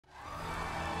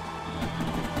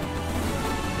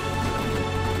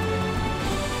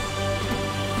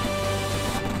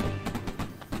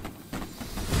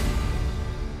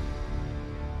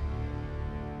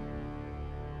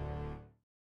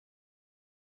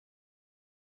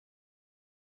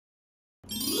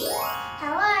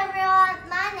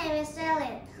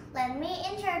Let me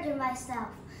introduce myself.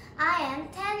 I am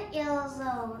 10 years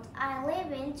old. I live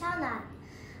in Cheonan.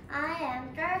 I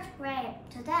am third grade.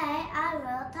 Today I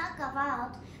will talk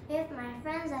about with my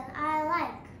friends that I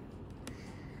like.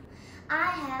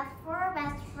 I have 4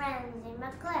 best friends in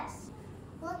my class.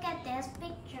 Look at this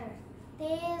picture.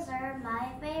 These are my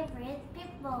favorite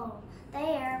people.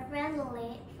 They are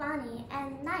friendly, funny,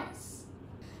 and nice.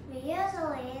 We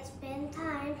usually spend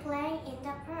time playing in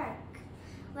the park.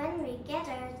 When we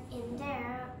gathered in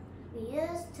there, we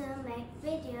used to make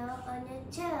videos on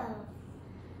YouTube.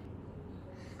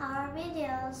 Our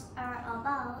videos are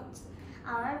about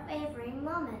our favorite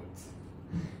moments.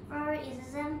 For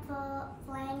example,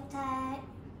 playing tag,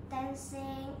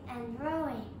 dancing, and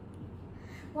drawing.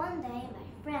 One day,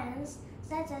 my friends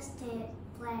suggested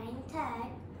playing tag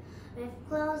with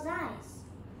closed eyes.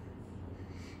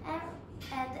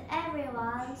 And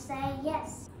everyone said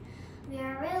yes. We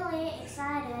are really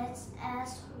excited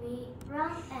as we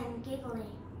run and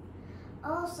giggling.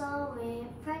 Also, we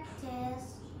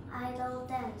practice idol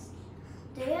dance.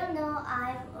 Do you know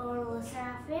I've or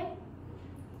Seraphim?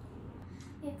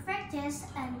 We practice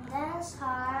and dance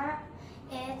hard.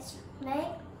 It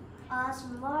makes us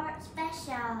more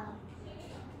special.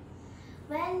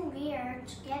 When we are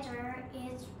together,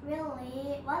 it's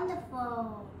really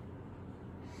wonderful.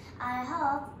 I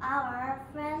hope our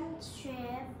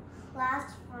friendship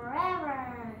lasts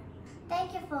forever.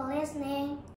 Thank you for listening.